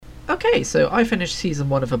Okay, so I finished season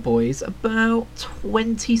 1 of The Boys about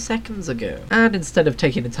 20 seconds ago. And instead of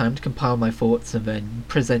taking the time to compile my thoughts and then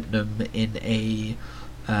present them in a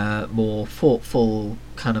more thoughtful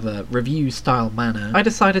kind of a review style manner, I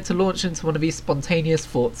decided to launch into one of these spontaneous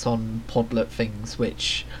thoughts on Podlet things,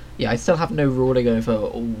 which, yeah, I still have no ruling over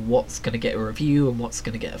what's going to get a review and what's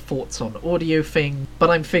going to get a thoughts on audio thing, but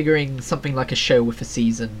I'm figuring something like a show with a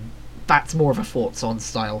season, that's more of a thoughts on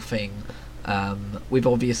style thing. We've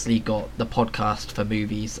obviously got the podcast for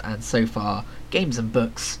movies, and so far, games and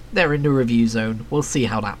books, they're in the review zone. We'll see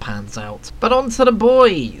how that pans out. But on to The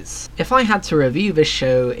Boys! If I had to review this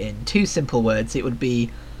show in 2 simple words, it would be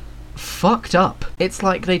fucked up. It's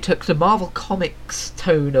like they took the Marvel Comics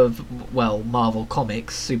tone of, well, Marvel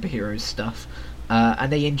Comics, superhero stuff,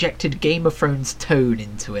 and they injected Game of Thrones tone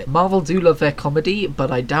into it. Marvel do love their comedy, but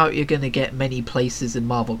I doubt you're going to get many places in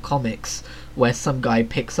Marvel Comics where some guy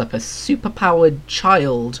picks up a superpowered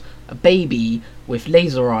child, a baby, with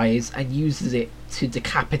laser eyes and uses it to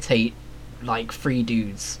decapitate, like, 3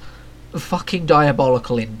 dudes. Fucking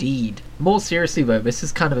diabolical indeed. More seriously though, this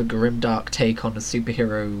is kind of a grimdark take on the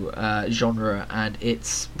superhero genre, and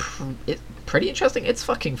it's pretty interesting. It's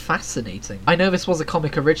fucking fascinating. I know this was a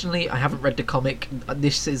comic originally. I haven't read the comic.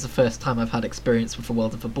 This is the first time I've had experience with the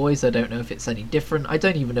world of The Boys. I don't know if it's any different. I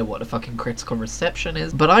don't even know what the fucking critical reception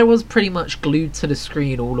is, but I was pretty much glued to the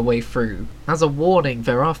screen all the way through. As a warning,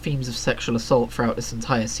 there are themes of sexual assault throughout this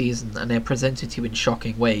entire season, and they're presented to you in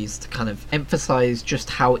shocking ways to kind of emphasize just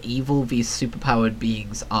how evil these superpowered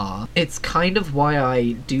beings are. It's kind of why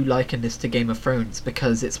I do liken this to Game of Thrones,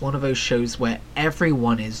 because it's one of those shows where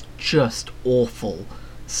everyone is just awful.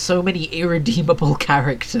 So many irredeemable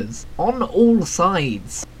characters on all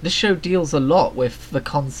sides. This show deals a lot with the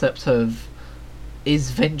concept of,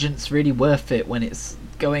 is vengeance really worth it when it's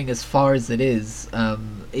going as far as it is?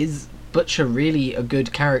 Is Butcher really a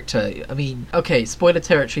good character? I mean, okay, spoiler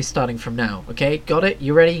territory starting from now, okay? Got it?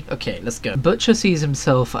 You ready? Okay, let's go. Butcher sees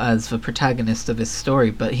himself as the protagonist of this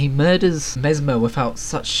story, but he murders Mesmer without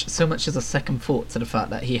so much as a second thought to the fact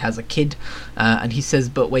that he has a kid, and he says,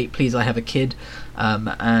 but wait, please, I have a kid.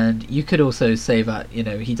 And you could also say that, you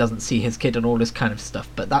know, he doesn't see his kid and all this kind of stuff,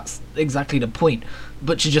 but that's exactly the point.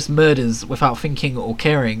 Butcher just murders without thinking or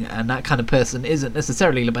caring, and that kind of person isn't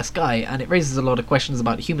necessarily the best guy, and it raises a lot of questions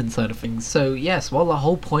about the human side of things. So yes, while the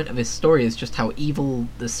whole point of this story is just how evil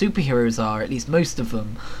the superheroes are, at least most of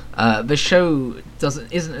them, the show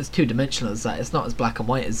isn't as two-dimensional as that. It's not as black and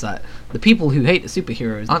white as that. The people who hate the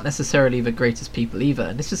superheroes aren't necessarily the greatest people either,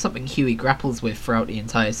 and this is something Huey grapples with throughout the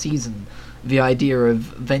entire season. The idea of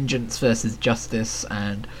vengeance versus justice,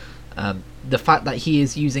 and the fact that he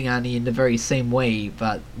is using Annie in the very same way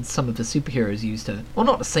that some of the superheroes used her. Well,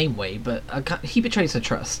 not the same way, but he betrays her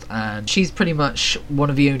trust, and she's pretty much one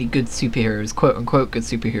of the only good superheroes, quote-unquote good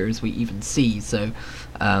superheroes, we even see, so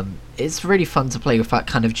it's really fun to play with that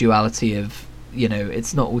kind of duality of, you know,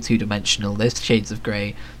 it's not all two-dimensional, there's shades of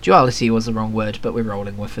grey. Duality was the wrong word, but we're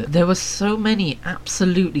rolling with it. There were so many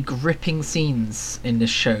absolutely gripping scenes in this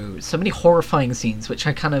show, so many horrifying scenes, which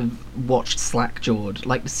I kind of watched slack-jawed,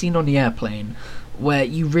 like the scene on the airplane, where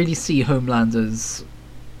you really see Homelander's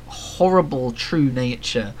horrible true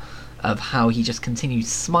nature of how he just continues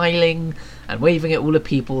smiling and waving at all the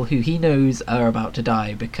people who he knows are about to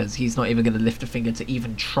die, because he's not even going to lift a finger to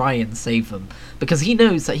even try and save them, because he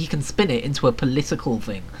knows that he can spin it into a political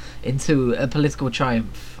thing, into a political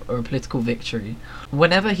triumph or a political victory.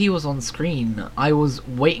 Whenever he was on screen, I was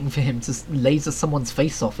waiting for him to laser someone's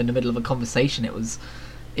face off in the middle of a conversation. It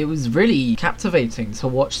was really captivating to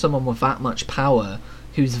watch someone with that much power,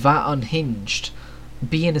 who's that unhinged,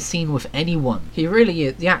 be in a scene with anyone. He really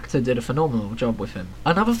is. The actor did a phenomenal job with him.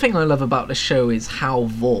 Another thing I love about the show is how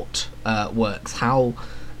Vought works, how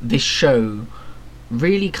this show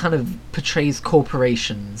really kind of portrays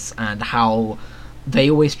corporations and how they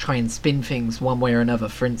always try and spin things one way or another.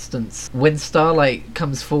 For instance, when Starlight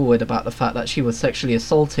comes forward about the fact that she was sexually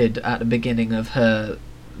assaulted at the beginning of her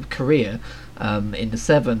career in the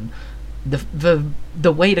Seven,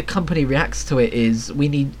 the way the company reacts to it is, we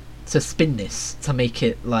need to spin this to make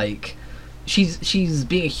it like she's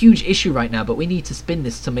being a huge issue right now, but we need to spin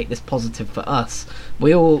this to make this positive for us.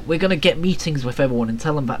 We're gonna get meetings with everyone and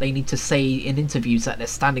tell them that they need to say in interviews that they're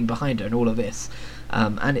standing behind her and all of this.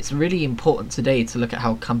 And it's really important today to look at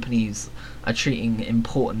how companies are treating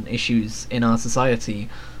important issues in our society,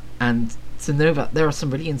 and to know that there are some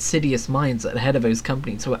really insidious minds at the head of those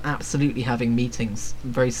companies who are absolutely having meetings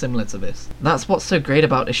very similar to this. That's what's so great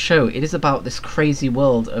about this show. It is about this crazy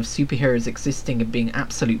world of superheroes existing and being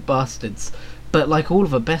absolute bastards, but like all of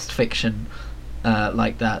the best fiction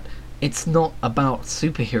like that, it's not about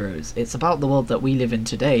superheroes. It's about the world that we live in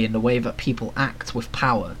today and the way that people act with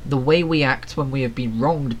power. The way we act when we have been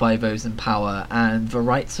wronged by those in power, and the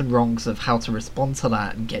rights and wrongs of how to respond to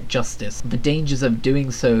that and get justice. The dangers of doing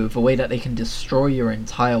so, the way that they can destroy your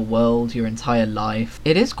entire world, your entire life.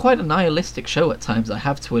 It is quite a nihilistic show at times, I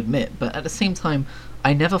have to admit, but at the same time,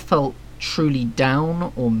 I never felt truly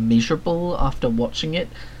down or miserable after watching it.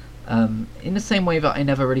 In the same way that I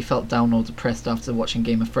never really felt down or depressed after watching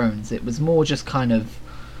Game of Thrones. It was more just kind of,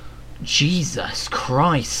 Jesus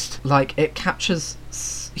Christ. Like, it captures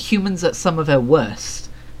humans at some of their worst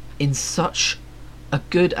in such a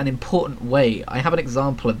good and important way. I have an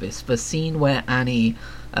example of this. The scene where Annie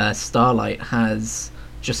Starlight has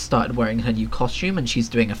just started wearing her new costume and she's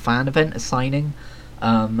doing a fan event, a signing,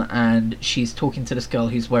 and she's talking to this girl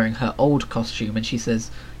who's wearing her old costume, and she says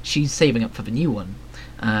she's saving up for the new one.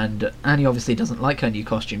 And Annie obviously doesn't like her new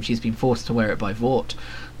costume. She's been forced to wear it by Vought.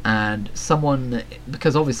 And someone,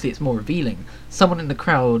 because obviously it's more revealing, someone in the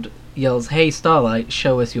crowd yells, "Hey Starlight,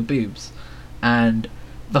 show us your boobs." And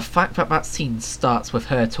the fact that that scene starts with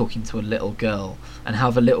her talking to a little girl, and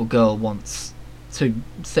how the little girl wants to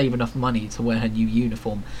save enough money to wear her new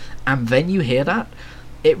uniform, and then you hear that,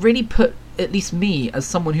 it really put, at least me, as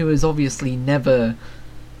someone who has obviously never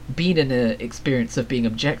been in an experience of being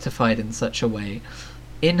objectified in such a way,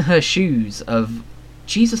 in her shoes of,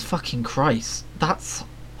 Jesus fucking Christ, that's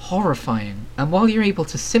horrifying. And while you're able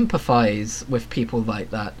to sympathise with people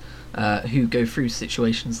like that, who go through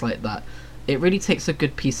situations like that, it really takes a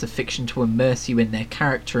good piece of fiction to immerse you in their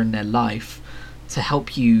character and their life, to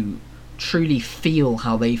help you truly feel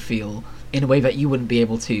how they feel in a way that you wouldn't be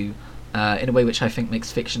able to, in a way which I think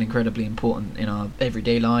makes fiction incredibly important in our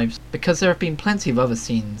everyday lives. Because there have been plenty of other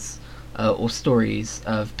scenes or stories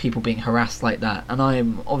of people being harassed like that, and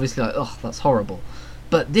I'm obviously like, oh, that's horrible.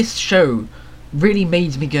 But this show really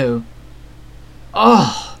made me go,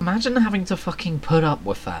 oh, imagine having to fucking put up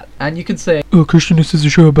with that. And you could say, oh, Christian, this is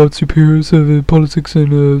a show about superheroes, politics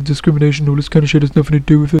and discrimination, all this kind of shit has nothing to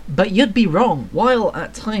do with it. But you'd be wrong. While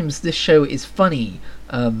at times this show is funny,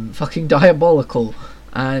 fucking diabolical,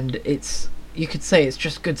 and it's, you could say it's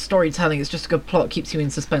just good storytelling, it's just a good plot, keeps you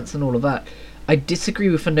in suspense and all of that, I disagree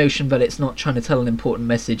with the notion that it's not trying to tell an important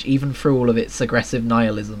message, even through all of its aggressive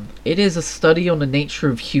nihilism. It is a study on the nature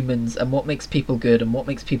of humans and what makes people good and what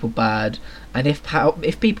makes people bad, and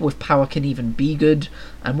if people with power can even be good,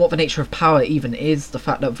 and what the nature of power even is, the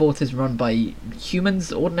fact that Vought is run by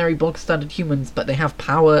humans, ordinary bog standard humans, but they have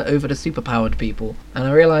power over the superpowered people. And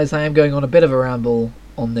I realise I am going on a bit of a ramble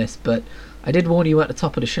on this, but I did warn you at the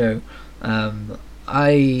top of the show.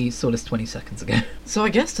 I saw this 20 seconds ago. So I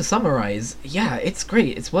guess to summarise, yeah, it's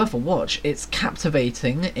great, it's worth a watch, it's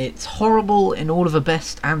captivating, it's horrible in all of the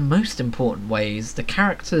best and most important ways. The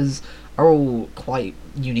characters are all quite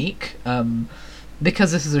unique.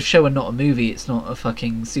 Because this is a show and not a movie, it's not a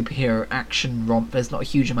fucking superhero action romp, there's not a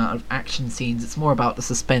huge amount of action scenes, it's more about the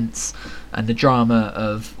suspense and the drama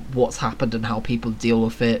of what's happened and how people deal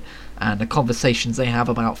with it, and the conversations they have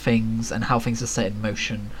about things and how things are set in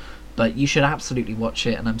motion. But you should absolutely watch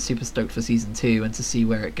it, and I'm super stoked for season 2 and to see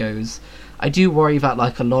where it goes. I do worry that,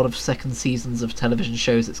 like a lot of second seasons of television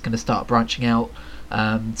shows, it's going to start branching out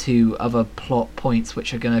to other plot points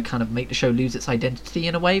which are going to kind of make the show lose its identity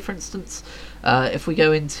in a way. For instance, if we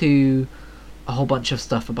go into a whole bunch of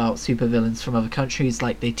stuff about supervillains from other countries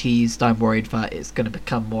like they teased, I'm worried that it's going to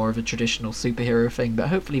become more of a traditional superhero thing, but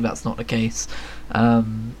hopefully that's not the case.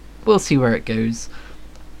 We'll see where it goes.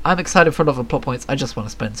 I'm excited for a lot of plot points. I just want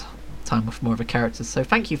to spend time with more of the characters. So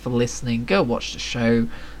thank you for listening. Go watch the show.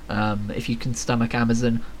 If you can stomach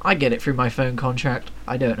Amazon, I get it through my phone contract.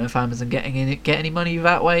 I don't know if Amazon get any money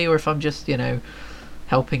that way, or if I'm just,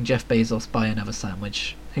 helping Jeff Bezos buy another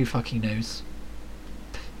sandwich. Who fucking knows?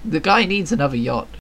 The guy needs another yacht.